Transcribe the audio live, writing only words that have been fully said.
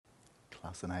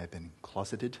Klaus and I have been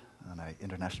closeted on our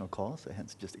international call, so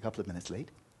hence just a couple of minutes late.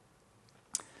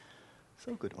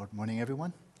 So good morning,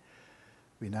 everyone.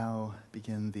 We now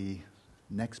begin the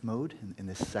next mode in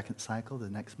this second cycle, the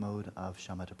next mode of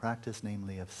Shamatha practice,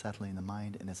 namely of settling the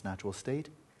mind in its natural state.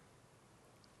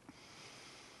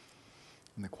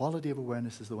 And the quality of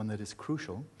awareness is the one that is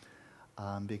crucial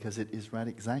because it is right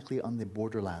exactly on the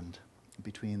borderland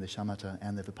between the Shamatha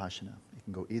and the Vipassana. It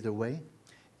can go either way.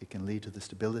 It can lead to the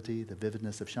stability, the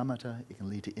vividness of Shamatha. It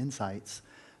can lead to insights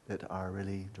that are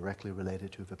really directly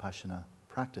related to Vipassana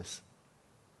practice.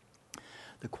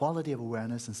 The quality of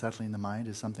awareness and settling the mind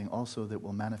is something also that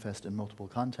will manifest in multiple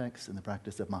contexts in the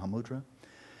practice of Mahamudra,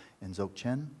 in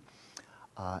Dzogchen,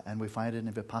 and we find it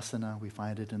in Vipassana, we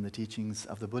find it in the teachings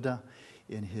of the Buddha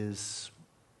in his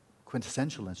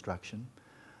quintessential instruction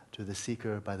to the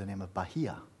seeker by the name of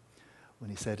Bahia, when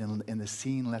he said, in the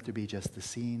seen, let there be just the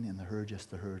seen, in the heard,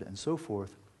 just the heard, and so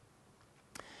forth.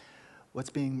 What's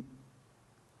being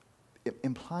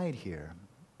implied here,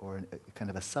 or a kind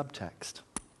of a subtext,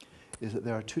 is that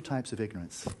there are two types of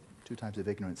ignorance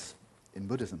in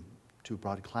Buddhism, two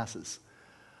broad classes.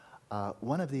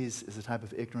 One of these is a type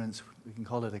of ignorance, we can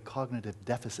call it a cognitive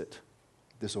deficit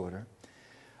disorder,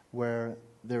 where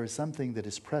there is something that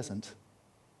is present,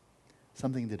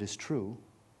 something that is true,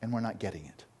 and we're not getting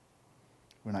it.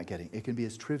 We're not getting it. It can be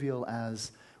as trivial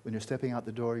as when you're stepping out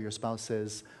the door, your spouse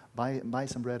says, buy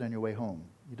some bread on your way home.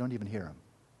 You don't even hear him.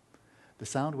 The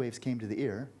sound waves came to the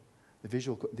ear,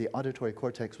 the auditory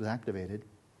cortex was activated,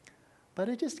 but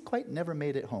it just quite never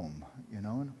made it home, you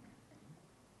know.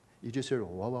 You just hear,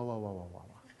 wah, wah, wah, wah, wah, wah,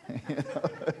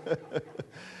 wah.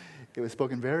 It was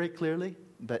spoken very clearly,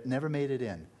 but never made it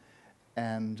in.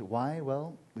 And why?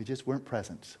 Well, we just weren't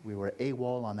present. We were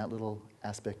AWOL on that little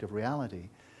aspect of reality.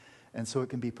 And so it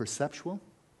can be perceptual,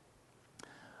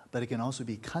 but it can also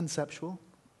be conceptual,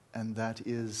 and that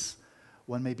is,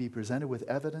 one may be presented with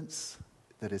evidence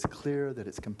that is clear, that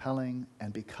it's compelling,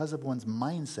 and because of one's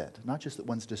mindset, not just that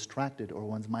one's distracted or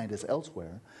one's mind is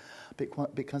elsewhere,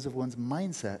 but because of one's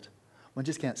mindset, one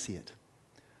just can't see it.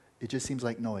 It just seems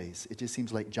like noise. It just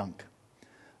seems like junk.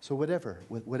 So whatever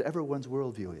one's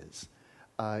worldview is,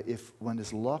 if one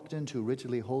is locked into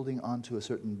rigidly holding on to a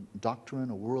certain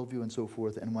doctrine or worldview and so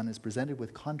forth, and one is presented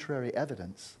with contrary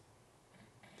evidence,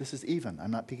 this is even. I'm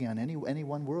not picking on any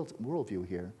one worldview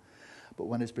here, but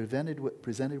one is presented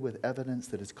with evidence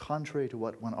that is contrary to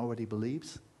what one already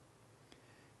believes,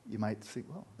 you might think,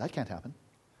 well, that can't happen,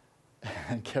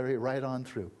 and carry it right on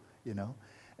through, you know.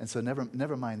 And so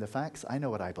never mind the facts, I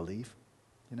know what I believe,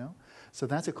 you know. So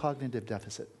that's a cognitive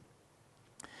deficit.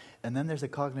 And then there's a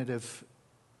cognitive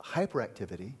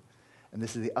hyperactivity, and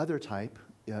this is the other type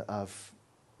of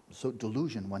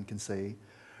delusion, one can say,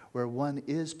 where one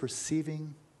is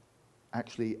perceiving,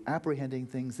 actually apprehending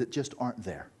things that just aren't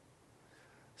there.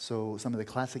 So some of the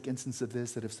classic instances of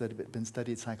this that have been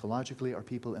studied psychologically are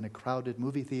people in a crowded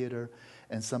movie theater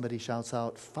and somebody shouts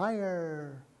out,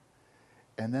 "Fire!"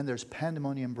 And then there's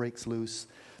pandemonium breaks loose,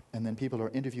 and then people are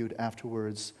interviewed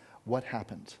afterwards, what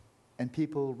happened? And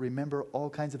people remember all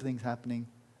kinds of things happening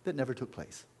that never took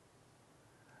place.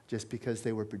 Just because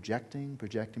they were projecting,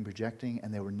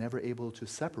 and they were never able to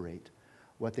separate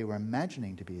what they were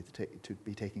imagining to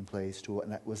be taking place to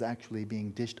what was actually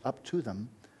being dished up to them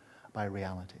by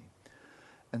reality.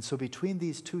 And so between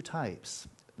these two types,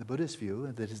 the Buddhist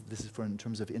view, this is for in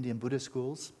terms of Indian Buddhist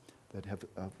schools that have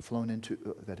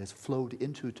has flowed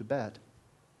into Tibet,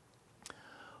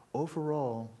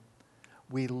 overall,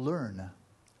 we learn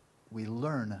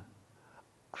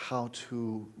how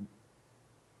to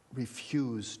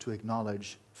refuse to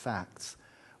acknowledge facts,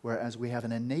 whereas we have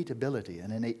an innate ability, an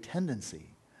innate tendency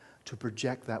to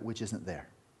project that which isn't there.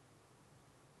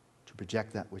 To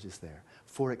project that which is there.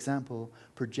 For example,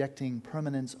 projecting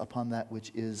permanence upon that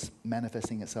which is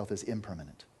manifesting itself as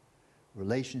impermanent.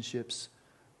 Relationships,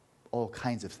 all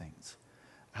kinds of things.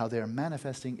 How they are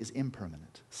manifesting is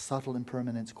impermanent. Subtle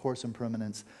impermanence, coarse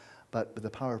impermanence, but with the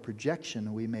power of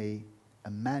projection, we may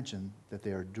imagine that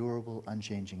they are durable,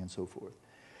 unchanging, and so forth.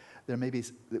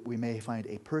 We may find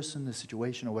a person, a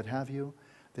situation, or what have you,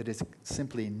 that is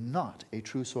simply not a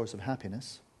true source of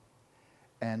happiness,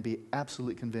 and be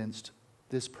absolutely convinced,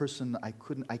 this person, I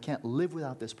can't live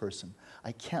without this person.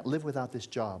 I can't live without this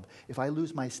job. If I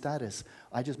lose my status,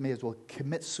 I just may as well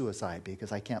commit suicide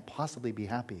because I can't possibly be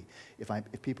happy if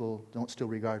people don't still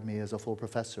regard me as a full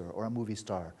professor or a movie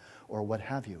star or what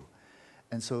have you.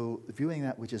 And so viewing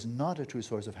that which is not a true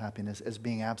source of happiness as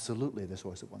being absolutely the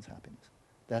source of one's happiness.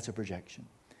 That's a projection.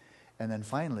 And then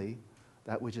finally,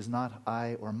 that which is not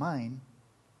I or mine,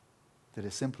 that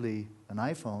is simply an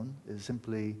iPhone, is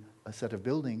simply a set of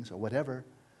buildings or whatever,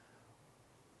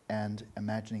 and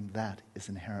imagining that is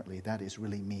inherently, that is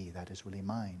really me, that is really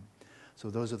mine. So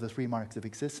those are the three marks of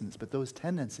existence. But those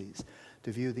tendencies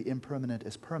to view the impermanent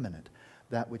as permanent,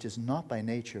 that which is not by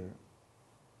nature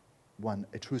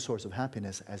a true source of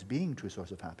happiness as being true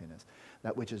source of happiness,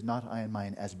 that which is not I and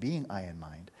mine as being I and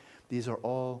mind, these are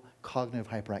all cognitive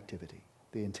hyperactivity.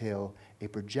 They entail a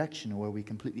projection where we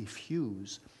completely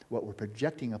fuse what we're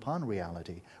projecting upon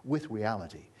reality with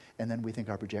reality. And then we think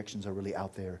our projections are really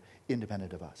out there,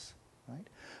 independent of us. Right?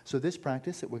 So this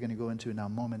practice that we're going to go into now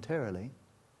momentarily,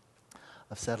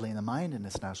 of settling the mind in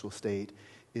its natural state,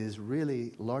 is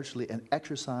really largely an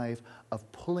exercise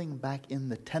of pulling back in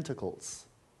the tentacles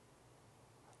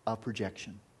of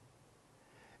projection.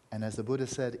 And as the Buddha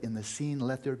said, in the seen,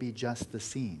 let there be just the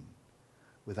seen,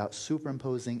 without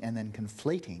superimposing and then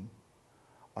conflating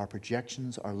our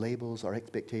projections, our labels, our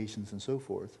expectations, and so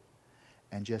forth.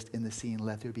 And just in the seen,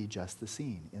 let there be just the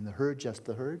seen. In the heard, just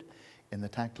the heard. In the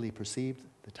tactily perceived,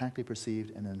 the tactily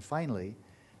perceived. And then finally,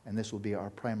 and this will be our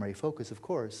primary focus, of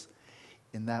course,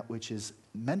 in that which is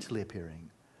mentally appearing,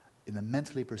 in the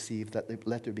mentally perceived,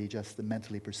 let there be just the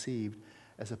mentally perceived,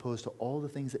 as opposed to all the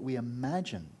things that we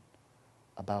imagine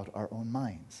about our own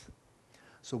minds.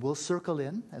 So we'll circle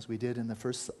in, as we did in the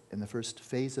first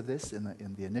phase of this,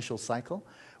 in the initial cycle.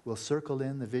 We'll circle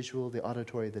in the visual, the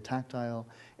auditory, the tactile,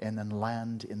 and then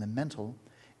land in the mental,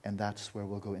 and that's where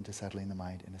we'll go into settling the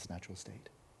mind in its natural state.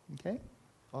 Okay?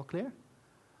 All clear?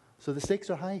 So the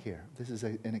stakes are high here. This is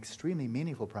an extremely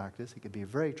meaningful practice. It can be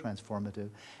very transformative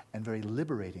and very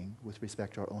liberating with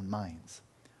respect to our own minds.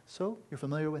 So, you're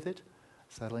familiar with it?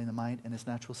 Settling the mind in its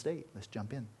natural state. Let's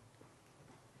jump in.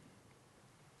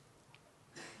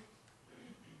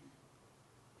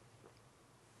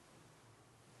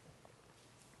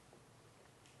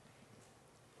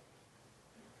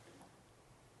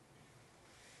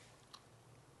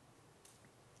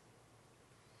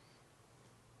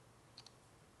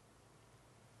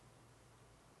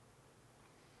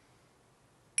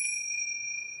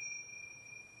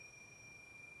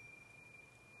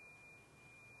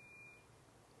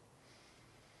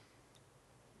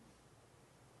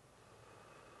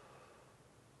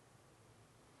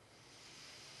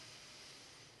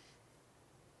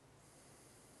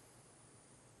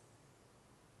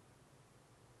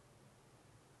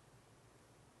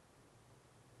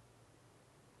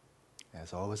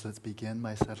 As always, let's begin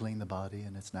by settling the body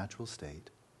in its natural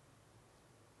state.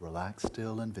 Relax,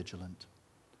 still, and vigilant,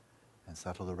 and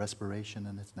settle the respiration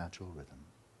in its natural rhythm.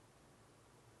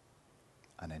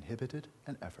 Uninhibited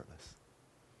and effortless.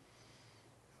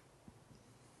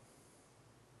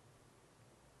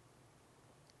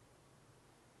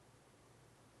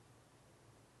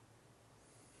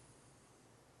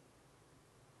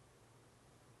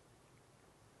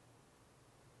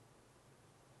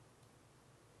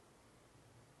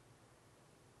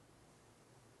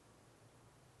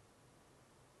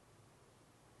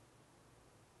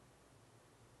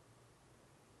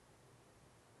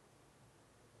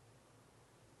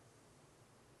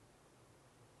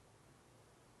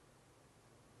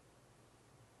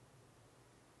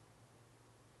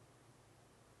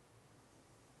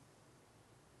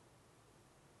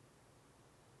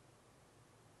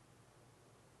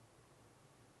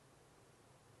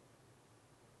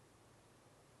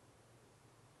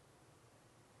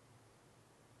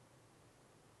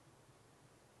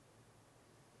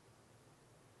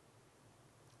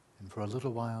 And for a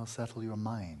little while, settle your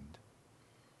mind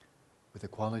with the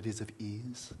qualities of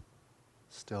ease,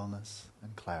 stillness,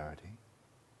 and clarity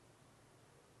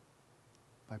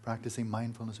by practicing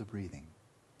mindfulness of breathing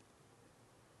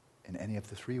in any of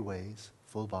the three ways: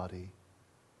 full body,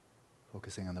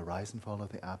 focusing on the rise and fall of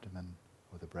the abdomen,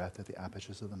 or the breath at the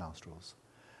apertures of the nostrils,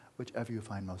 whichever you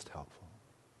find most helpful.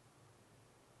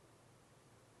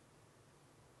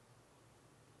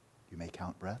 You may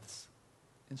count breaths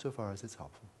insofar as it's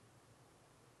helpful.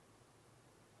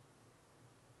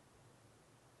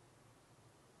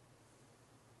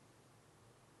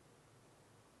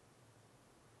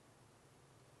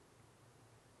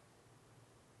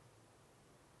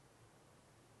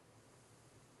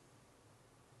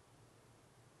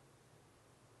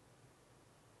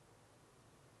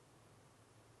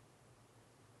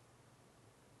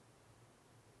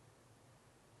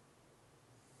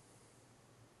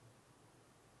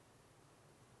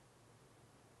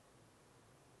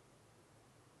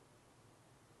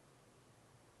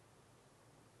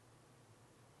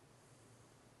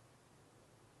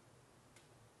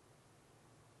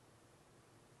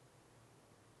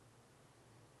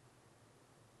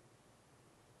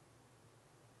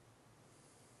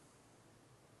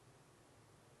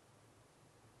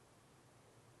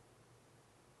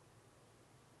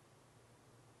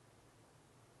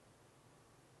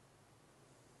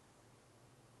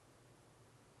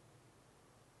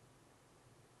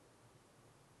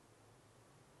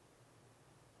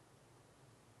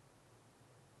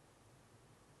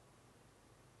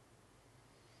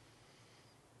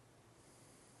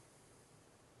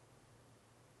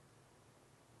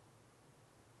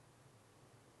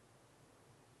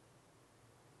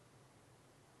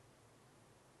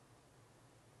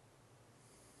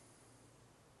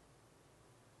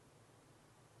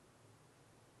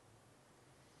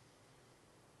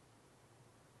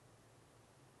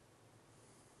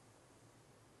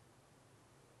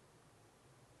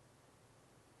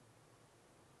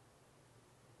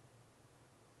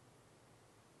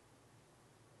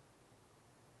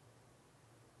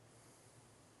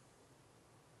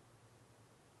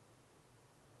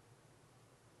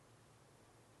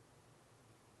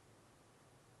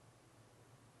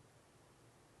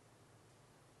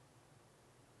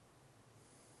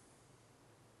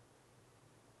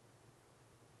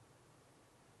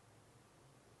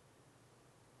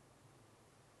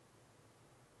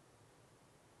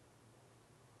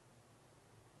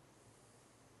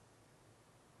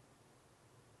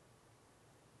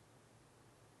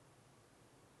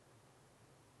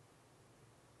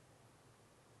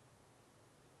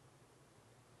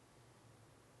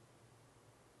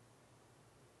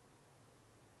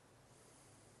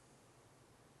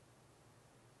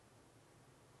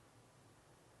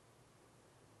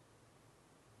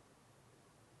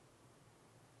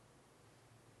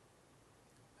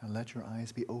 and let your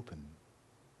eyes be open.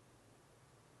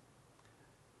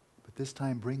 But this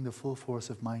time bring the full force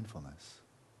of mindfulness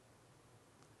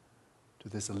to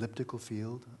this elliptical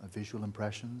field of visual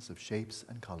impressions of shapes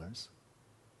and colors.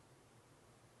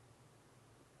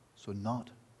 So not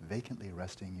vacantly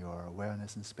resting your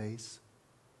awareness in space,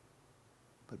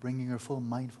 but bringing your full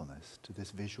mindfulness to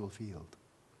this visual field.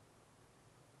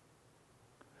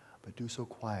 But do so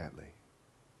quietly,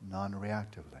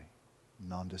 non-reactively,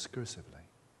 non-discursively.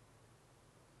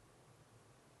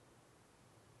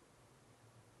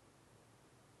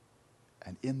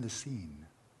 And in the scene,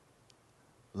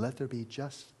 let there be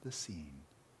just the scene.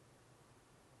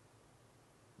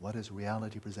 What is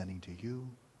reality presenting to you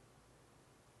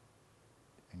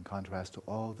in contrast to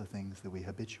all the things that we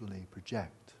habitually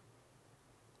project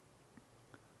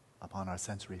upon our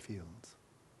sensory fields?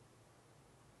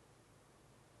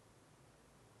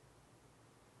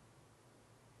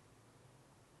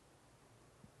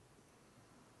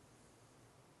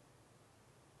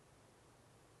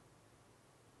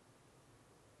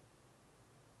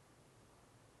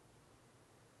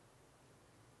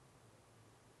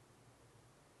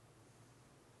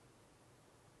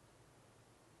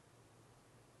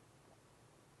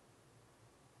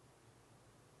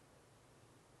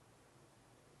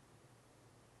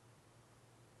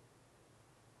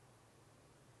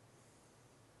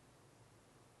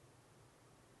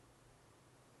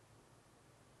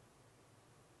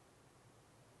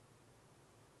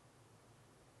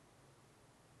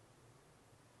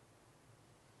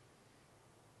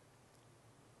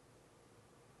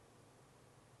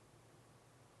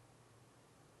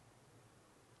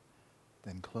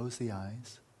 Then close the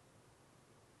eyes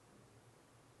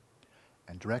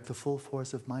and direct the full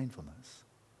force of mindfulness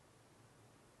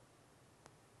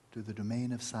to the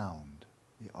domain of sound,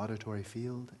 the auditory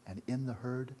field, and in the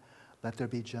herd, let there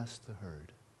be just the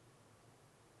herd.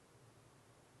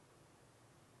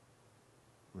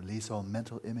 Release all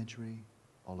mental imagery,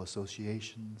 all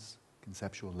associations,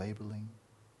 conceptual labeling.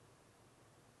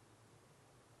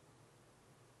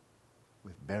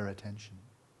 With bare attention,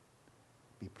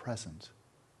 be present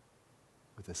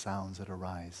with the sounds that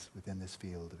arise within this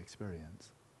field of experience.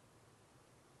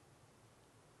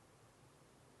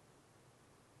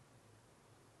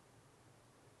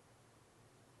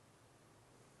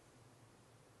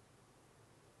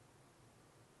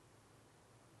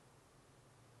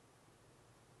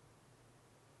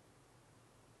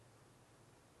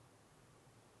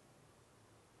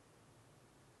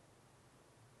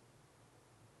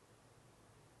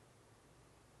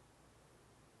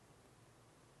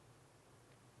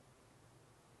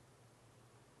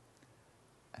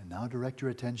 And now direct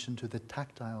your attention to the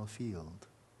tactile field,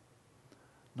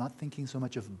 not thinking so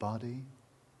much of body,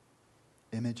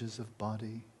 images of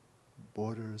body,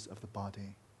 borders of the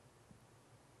body,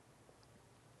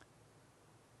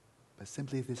 but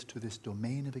simply to this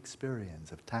domain of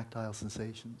experience of tactile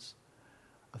sensations,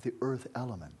 of the earth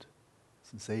element,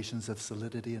 sensations of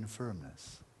solidity and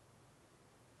firmness,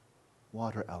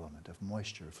 water element of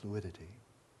moisture, fluidity,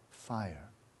 fire,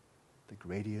 the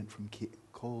gradient from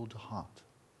cold to hot,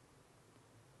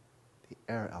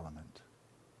 the air element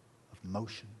of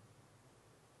motion,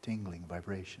 tingling,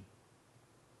 vibration.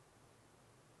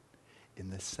 In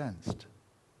the sensed,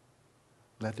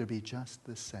 let there be just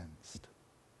the sensed,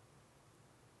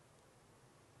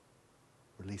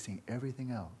 releasing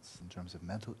everything else in terms of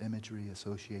mental imagery,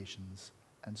 associations,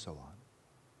 and so on.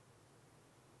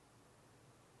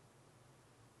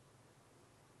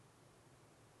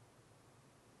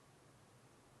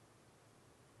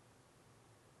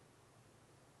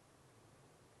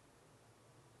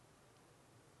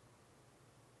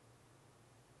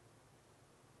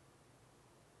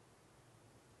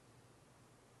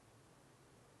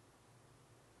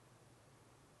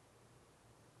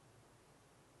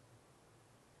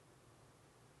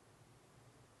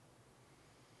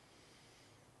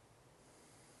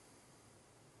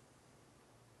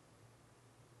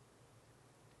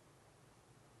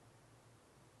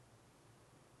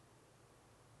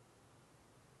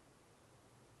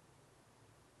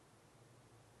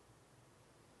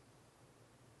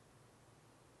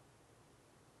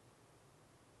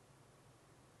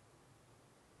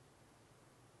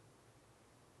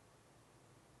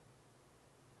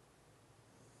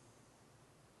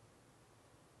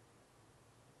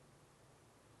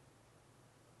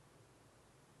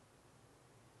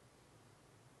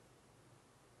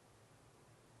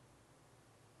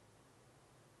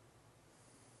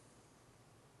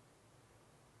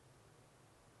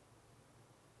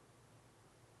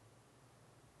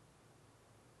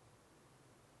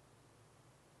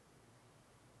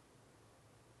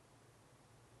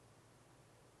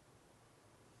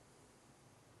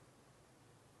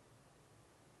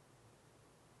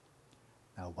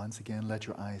 Now once again, let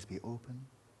your eyes be open,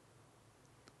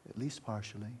 at least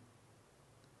partially.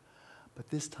 But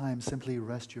this time, simply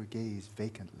rest your gaze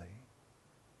vacantly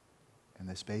in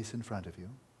the space in front of you,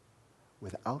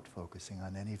 without focusing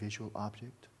on any visual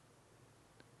object,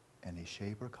 any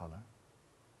shape or color.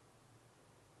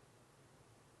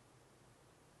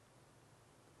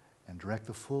 And direct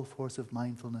the full force of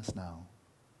mindfulness now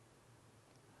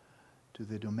to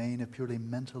the domain of purely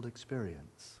mental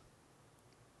experience,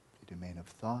 the domain of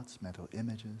thoughts, mental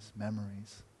images,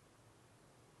 memories,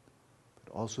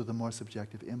 but also the more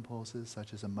subjective impulses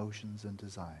such as emotions and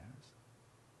desires.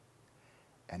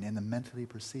 And in the mentally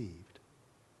perceived,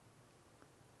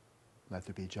 let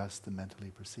there be just the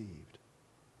mentally perceived.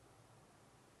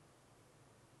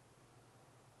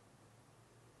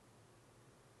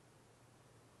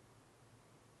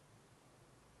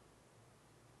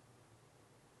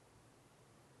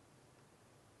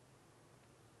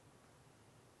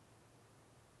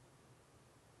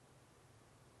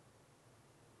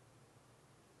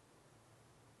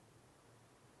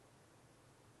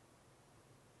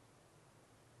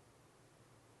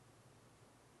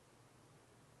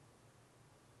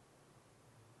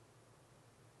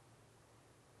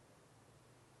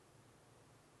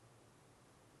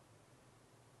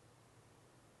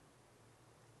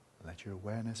 Let your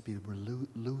awareness be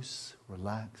loose,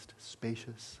 relaxed,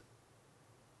 spacious.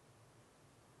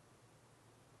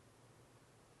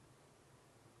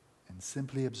 And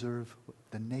simply observe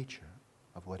the nature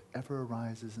of whatever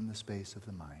arises in the space of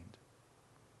the mind.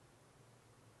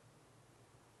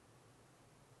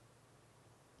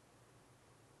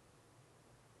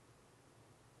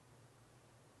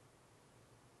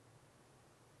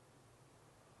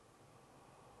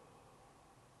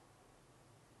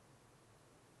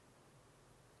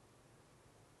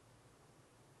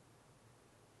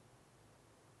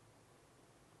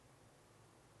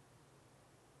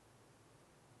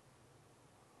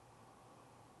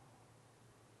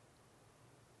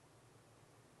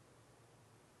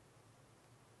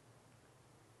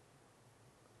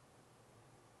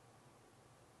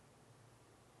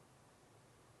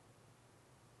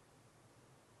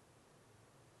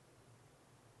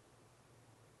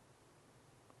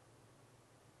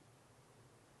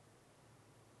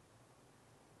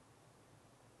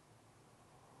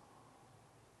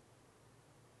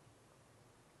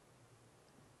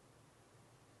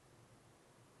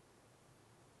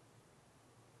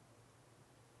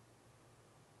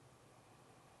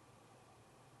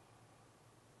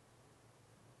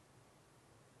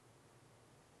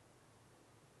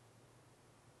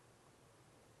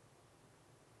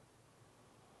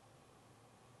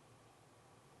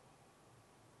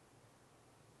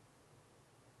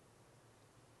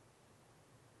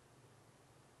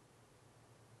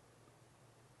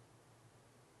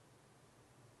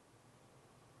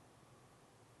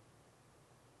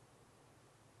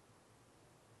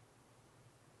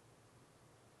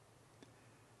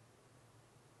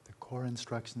 Core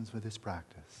instructions for this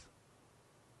practice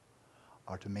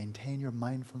are to maintain your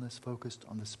mindfulness focused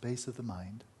on the space of the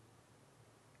mind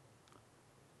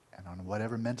and on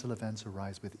whatever mental events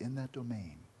arise within that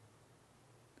domain,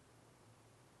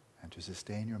 and to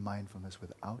sustain your mindfulness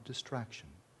without distraction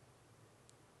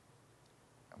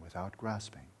and without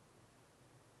grasping,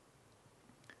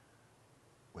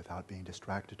 without being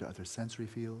distracted to other sensory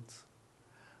fields,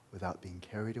 without being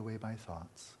carried away by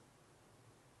thoughts,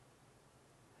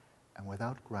 and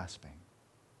without grasping,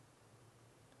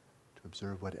 to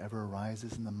observe whatever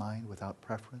arises in the mind without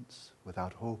preference,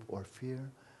 without hope or fear,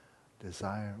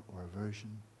 desire or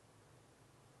aversion,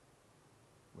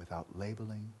 without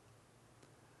labeling,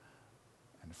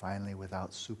 and finally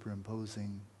without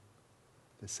superimposing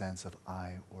the sense of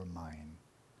I or mine.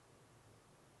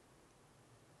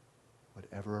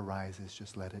 Whatever arises,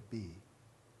 just let it be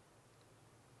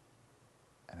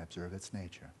and observe its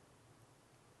nature.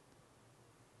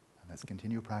 Let's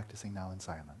continue practicing now in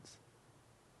silence.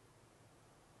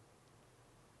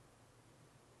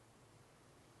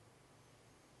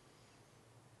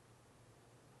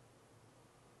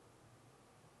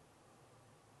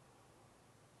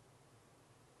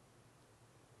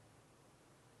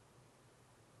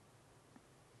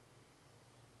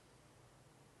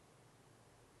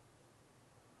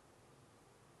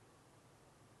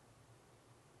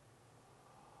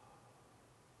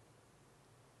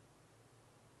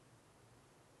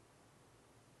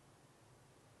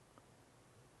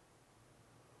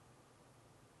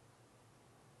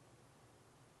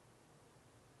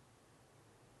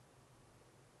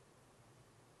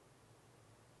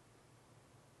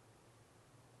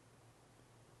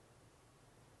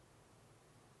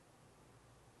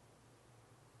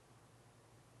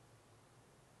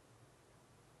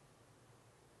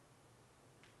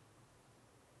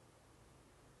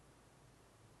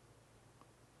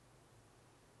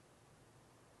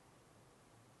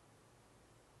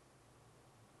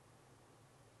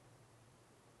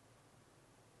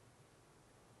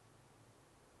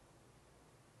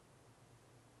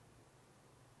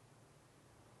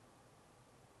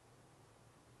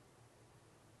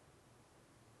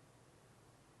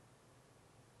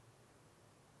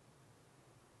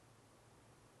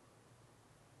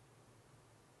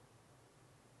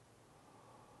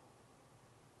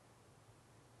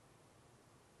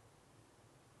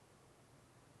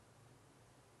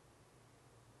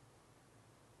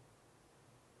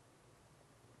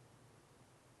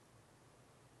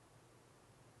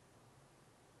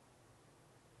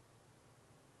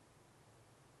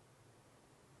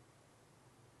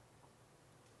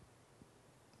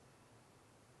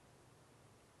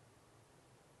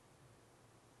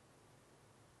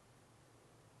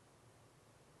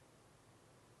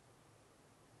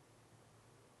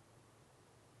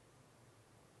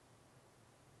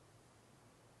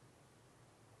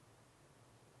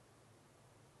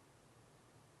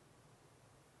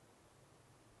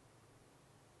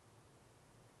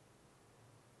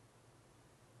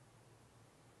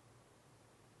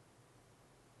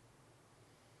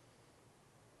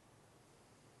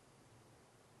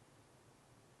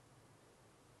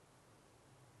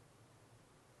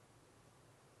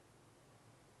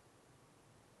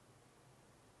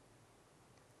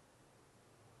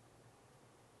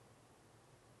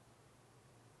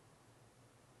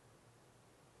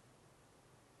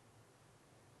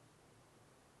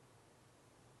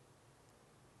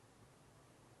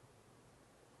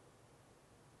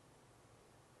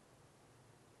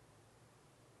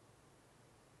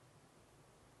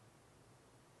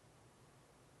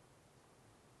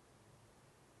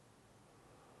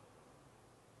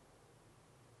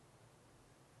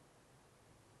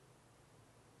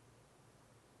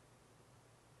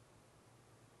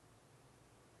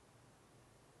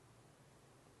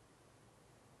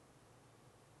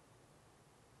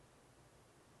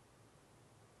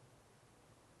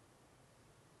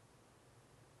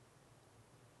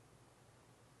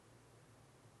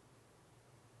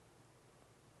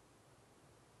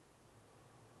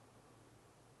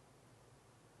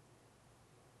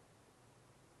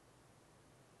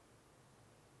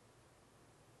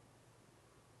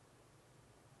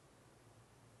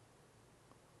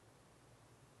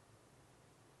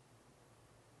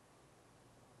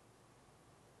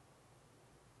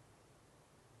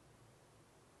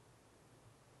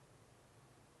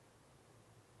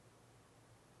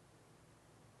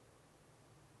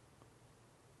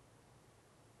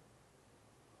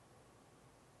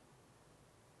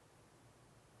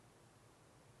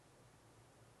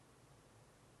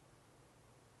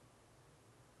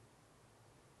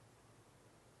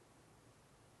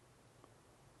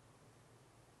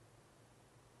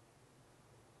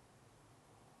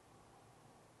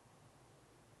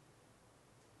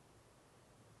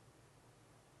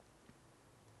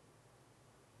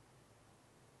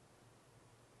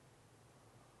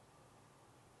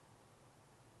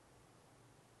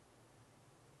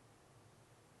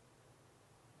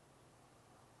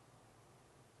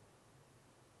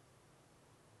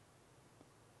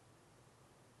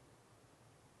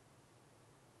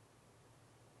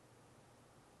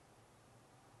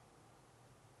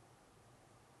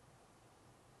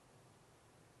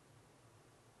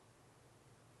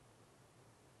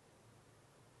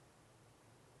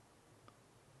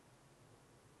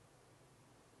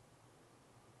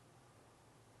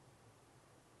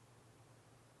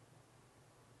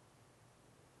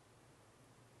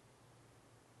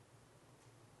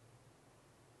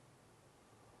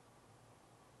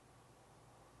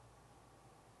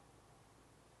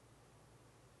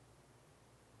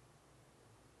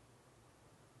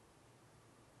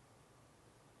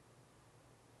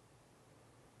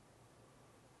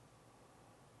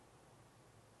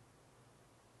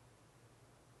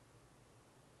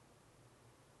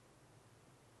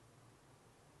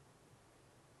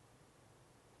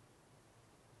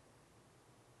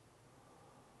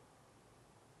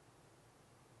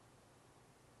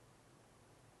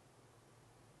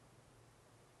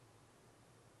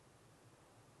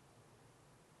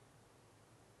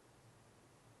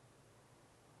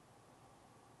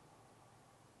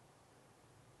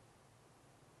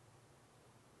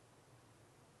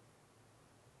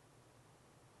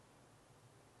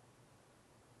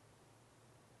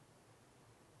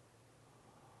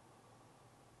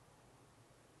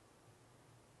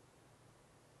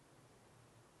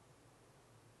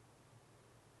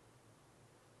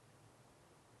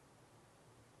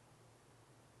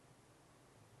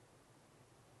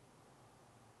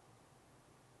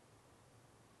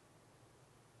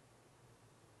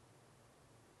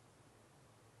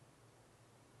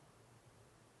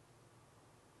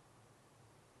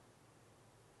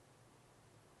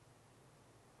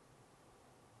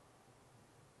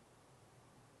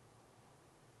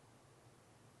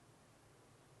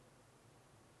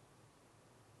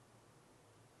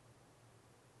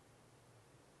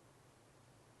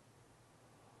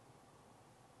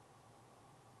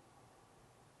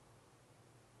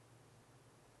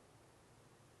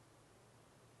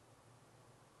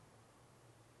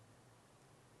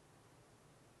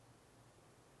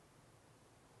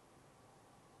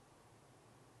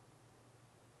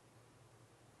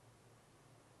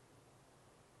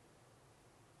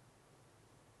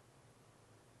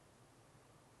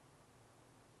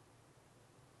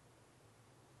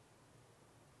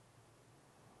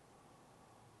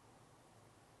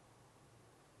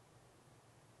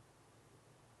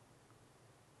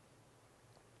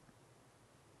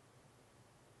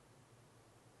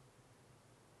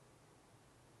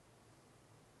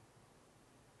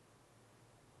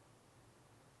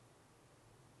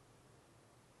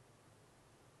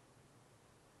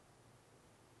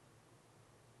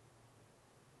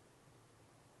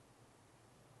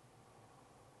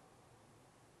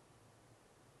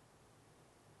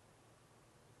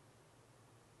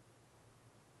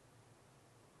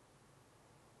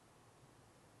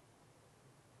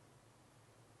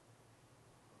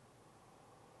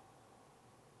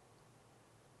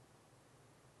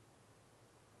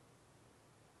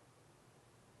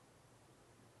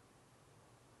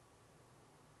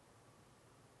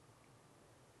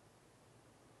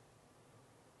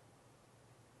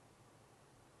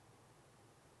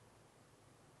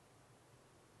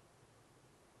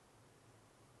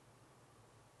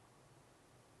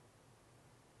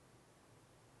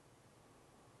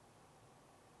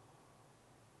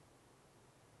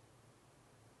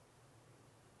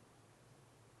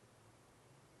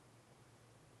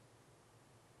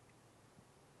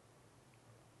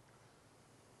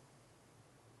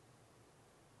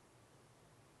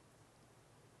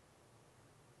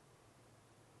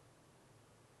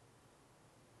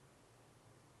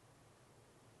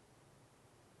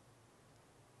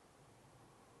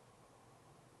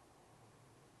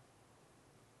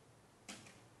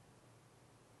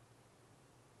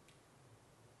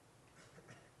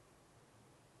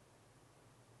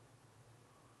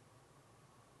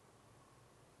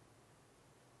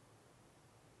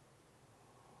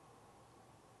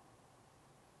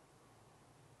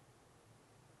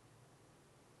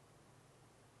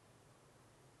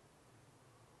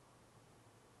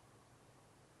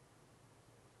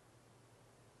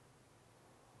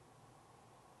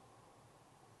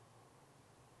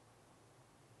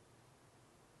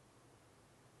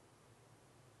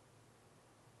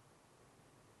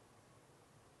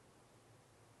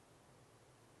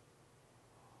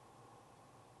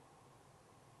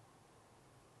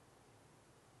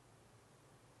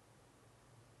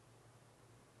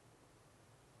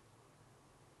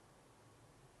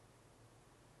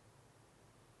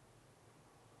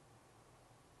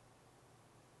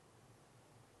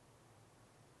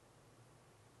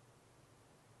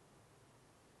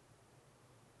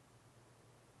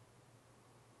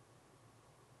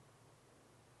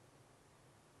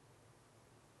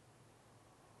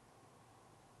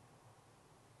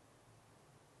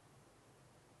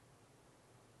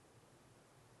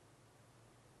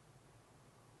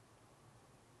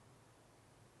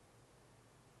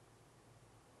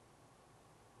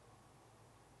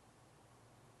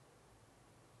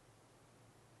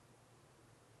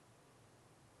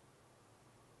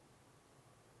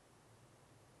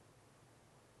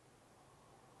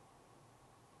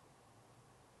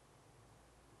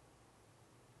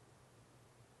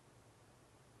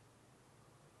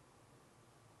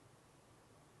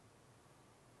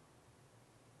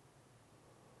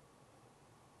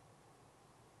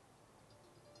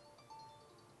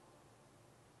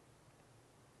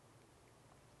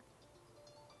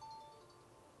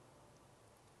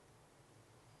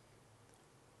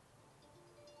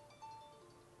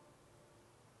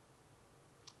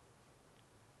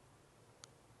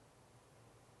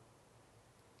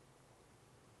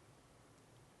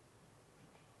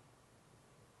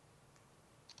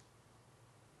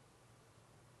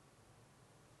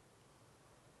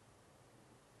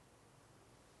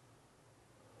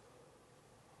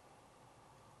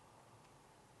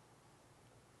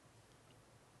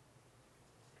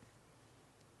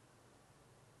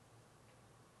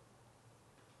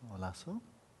 muscle.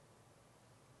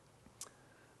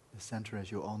 The center, as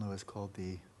you all know, is called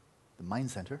the mind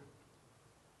center.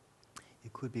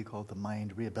 It could be called the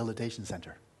mind rehabilitation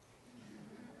center.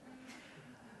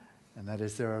 And that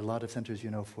is, there are a lot of centers,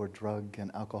 for drug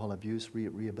and alcohol abuse,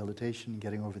 rehabilitation,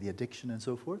 getting over the addiction and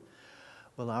so forth.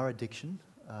 Well, our addiction,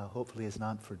 hopefully, is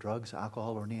not for drugs,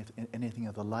 alcohol, or anything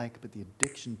of the like, but the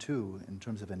addiction too, in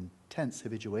terms of intense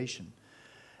habituation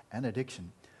and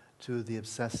addiction to the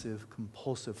obsessive,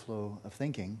 compulsive flow of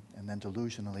thinking, and then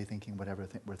delusionally thinking whatever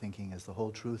we're thinking is the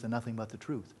whole truth and nothing but the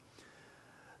truth.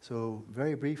 So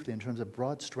very briefly, in terms of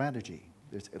broad strategy,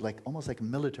 there's almost like a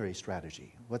military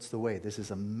strategy. What's the way? This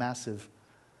is a massive,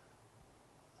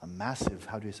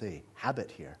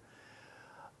 habit here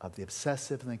of the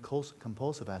obsessive and the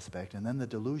compulsive aspect, and then the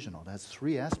delusional. That's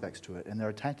three aspects to it, and they're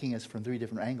attacking us from three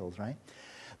different angles, right?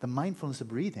 The mindfulness of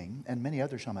breathing and many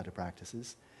other shamatha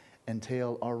practices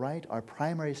entail, all right, our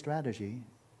primary strategy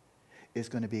is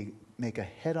going to be make a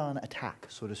head-on attack,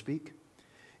 so to speak,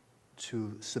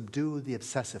 to subdue the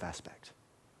obsessive aspect.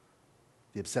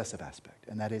 The obsessive aspect.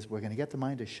 And that is, we're going to get the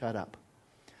mind to shut up.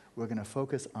 We're going to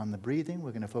focus on the breathing.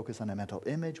 We're going to focus on a mental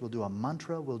image. We'll do a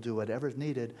mantra. We'll do whatever's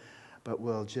needed. But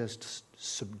we'll just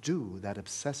subdue that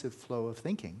obsessive flow of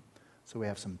thinking so we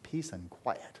have some peace and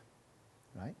quiet.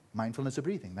 Right? Mindfulness of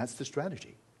breathing. That's the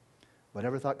strategy.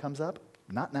 Whatever thought comes up,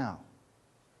 not now.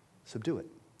 Subdue it.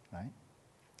 Right?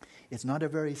 It's not a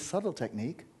very subtle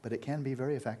technique, but it can be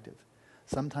very effective.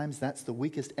 Sometimes that's the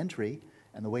weakest entry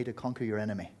and the way to conquer your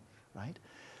enemy. Right?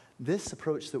 This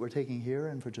approach that we're taking here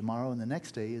and for tomorrow and the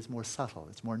next day is more subtle.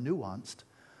 It's more nuanced.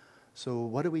 So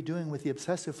what are we doing with the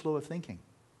obsessive flow of thinking?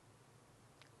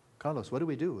 Carlos, what do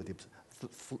we do with the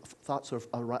thoughts?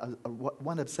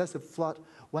 One obsessive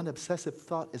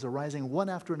thought is arising one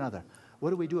after another.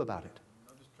 What do we do about it?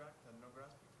 No distract and no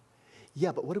grasping.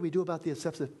 Yeah, but what do we do about the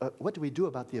obsessive? What do we do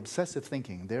about the obsessive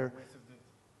thinking?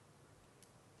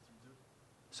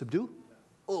 Subdue?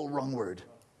 Oh, wrong word.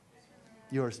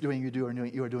 You are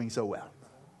doing so well.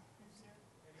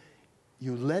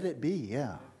 You let it be,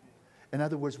 yeah. In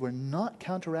other words, we're not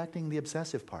counteracting the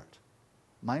obsessive part.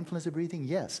 Mindfulness of breathing,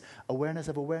 yes. Awareness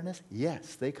of awareness,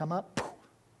 yes. They come up, poof,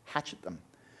 hatchet them.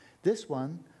 This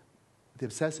one, the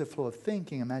obsessive flow of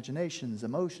thinking, imaginations,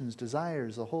 emotions,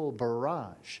 desires, the whole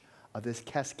barrage of this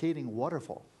cascading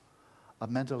waterfall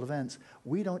of mental events,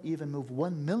 we don't even move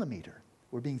 1 millimeter.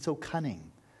 We're being so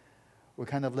cunning. We're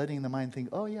kind of letting the mind think,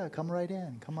 oh yeah, come right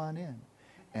in, come on in.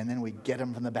 And then we get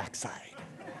them from the backside,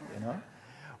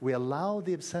 We allow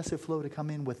the obsessive flow to come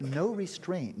in with no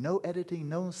restraint, no editing,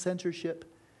 no censorship.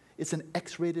 It's an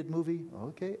X-rated movie.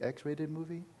 Okay, X-rated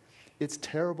movie. It's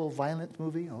terrible, violent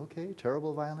movie. Okay,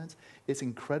 terrible violence. It's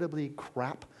incredibly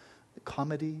crap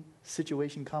comedy,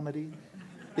 situation comedy.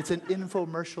 It's an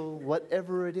infomercial,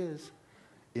 whatever it is.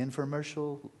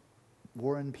 Infomercial,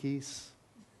 War and Peace,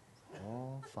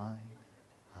 all fine.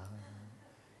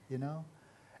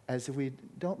 As if we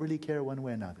don't really care one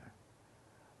way or another.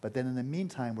 But then in the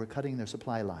meantime, we're cutting their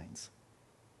supply lines.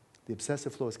 The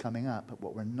obsessive flow is coming up, but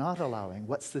what we're not allowing,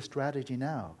 what's the strategy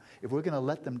now? If we're going to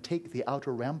let them take the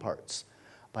outer ramparts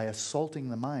by assaulting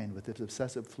the mind with this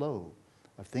obsessive flow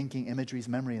of thinking, imageries,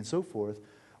 memory, and so forth,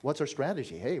 what's our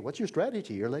strategy? Hey, what's your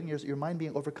strategy? You're letting your mind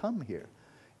being overcome here.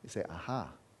 You say, aha,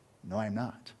 no, I'm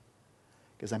not.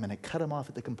 Because I'm going to cut them off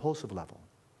at the compulsive level.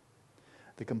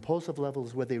 The compulsive level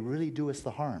is where they really do us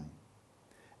the harm.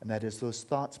 And that is those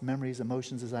thoughts, memories,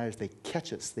 emotions, desires, they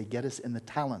catch us, they get us in the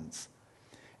talons,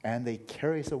 and they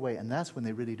carry us away, and that's when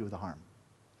they really do the harm.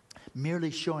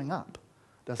 Merely showing up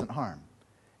doesn't harm,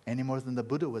 any more than the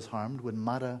Buddha was harmed when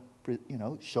Mara,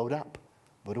 showed up.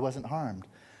 Buddha wasn't harmed.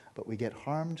 But we get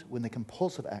harmed when the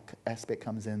compulsive aspect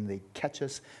comes in, they catch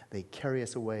us, they carry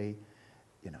us away.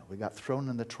 We got thrown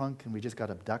in the trunk and we just got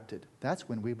abducted. That's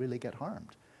when we really get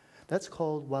harmed. That's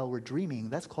called, while we're dreaming,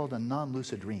 that's called a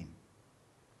non-lucid dream.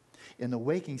 In the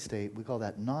waking state, we call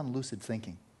that non-lucid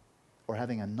thinking, or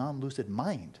having a non-lucid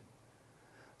mind.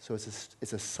 So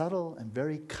it's a subtle and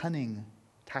very cunning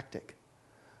tactic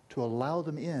to allow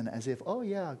them in as if, oh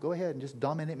yeah, go ahead and just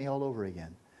dominate me all over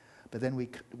again. But then we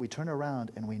turn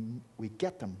around and we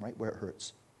get them right where it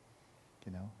hurts,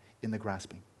 in the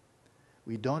grasping.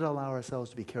 We don't allow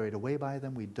ourselves to be carried away by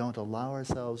them. We don't allow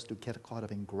ourselves to get caught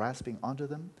up in grasping onto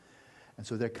them. And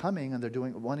so they're coming and they're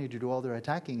wanting to do all their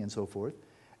attacking and so forth,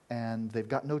 and they've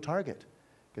got no target.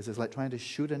 Because it's like trying to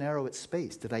shoot an arrow at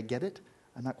space. Did I get it?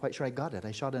 I'm not quite sure I got it.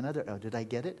 I shot another arrow. Did I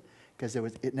get it? Because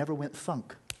it never went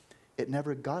thunk. It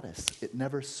never got us. It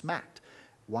never smacked.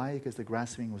 Why? Because the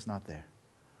grasping was not there.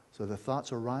 So the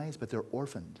thoughts arise, but they're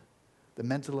orphaned. The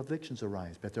mental afflictions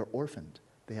arise, but they're orphaned.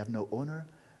 They have no owner.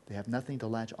 They have nothing to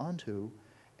latch onto.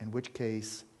 in which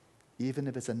case, even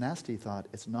if it's a nasty thought,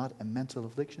 it's not a mental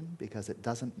affliction because it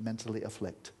doesn't mentally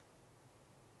afflict.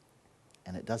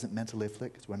 And it doesn't mentally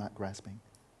afflict because we're not grasping,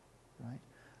 right?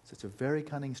 So it's a very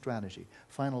cunning strategy.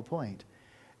 Final point,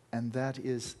 and that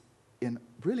is in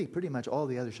really pretty much all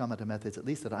the other shamatha methods, at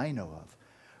least that I know of,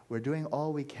 we're doing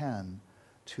all we can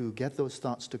to get those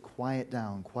thoughts to quiet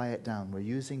down, quiet down. We're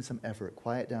using some effort,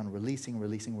 quiet down, releasing,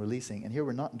 releasing, releasing. And here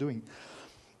we're not doing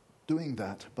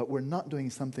that, but we're not doing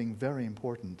something very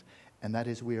important, and that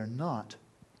is we are not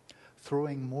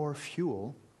throwing more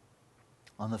fuel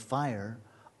on the fire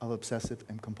of obsessive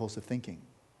and compulsive thinking,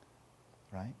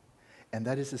 right? And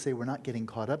that is to say, we're not getting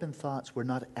caught up in thoughts, we're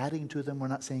not adding to them, we're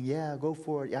not saying, yeah, go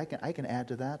for it, yeah, I can add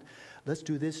to that, let's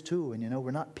do this too, and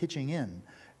we're not pitching in,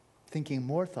 thinking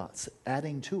more thoughts,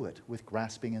 adding to it with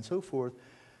grasping and so forth.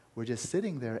 We're just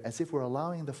sitting there as if we're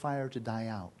allowing the fire to die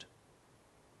out,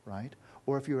 right?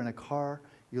 Or if you're in a car,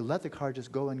 you let the car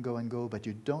just go and go and go, but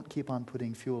you don't keep on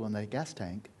putting fuel in the gas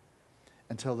tank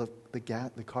until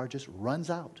the car just runs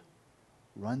out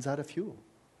of fuel.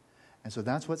 And so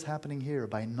that's what's happening here.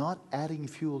 By not adding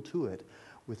fuel to it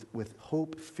with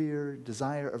hope, fear,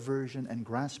 desire, aversion, and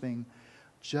grasping,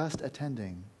 just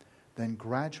attending, then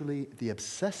gradually the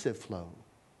obsessive flow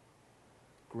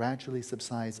gradually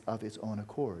subsides of its own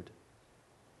accord.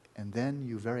 And then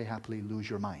you very happily lose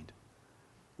your mind,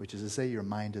 which is to say your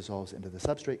mind dissolves into the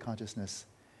substrate consciousness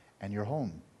and you're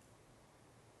home.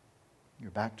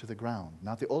 You're back to the ground.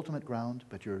 Not the ultimate ground,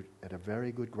 but you're at a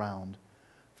very good ground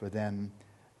for then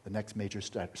the next major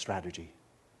strategy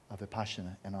of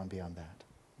Vipassana and on beyond that.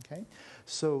 Okay?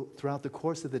 So throughout the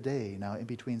course of the day, now in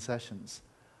between sessions,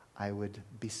 I would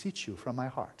beseech you from my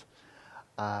heart,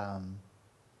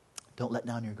 don't let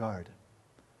down your guard.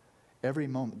 Every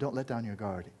moment, don't let down your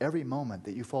guard. Every moment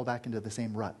that you fall back into the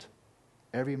same rut,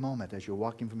 every moment as you're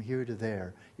walking from here to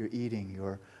there, you're eating,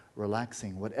 you're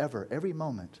relaxing, whatever, every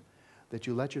moment that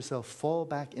you let yourself fall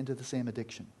back into the same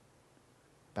addiction,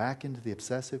 back into the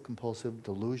obsessive, compulsive,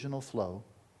 delusional flow,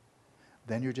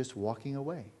 then you're just walking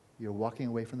away. You're walking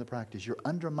away from the practice. You're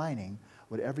undermining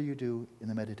whatever you do in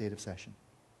the meditative session.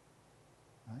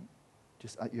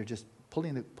 Right? You're just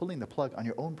pulling the plug on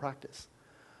your own practice.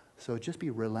 So just be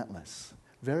relentless,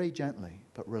 very gently,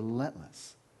 but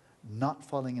relentless, not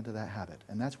falling into that habit.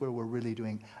 And that's where we're really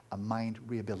doing a mind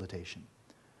rehabilitation.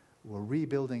 We're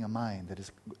rebuilding a mind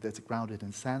that's grounded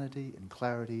in sanity, in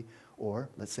clarity, or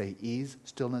let's say ease,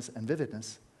 stillness, and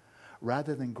vividness,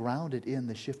 rather than grounded in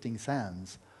the shifting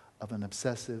sands of an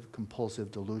obsessive,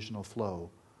 compulsive, delusional flow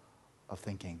of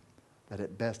thinking that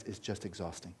at best is just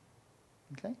exhausting.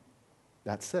 Okay?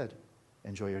 That said,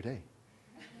 enjoy your day.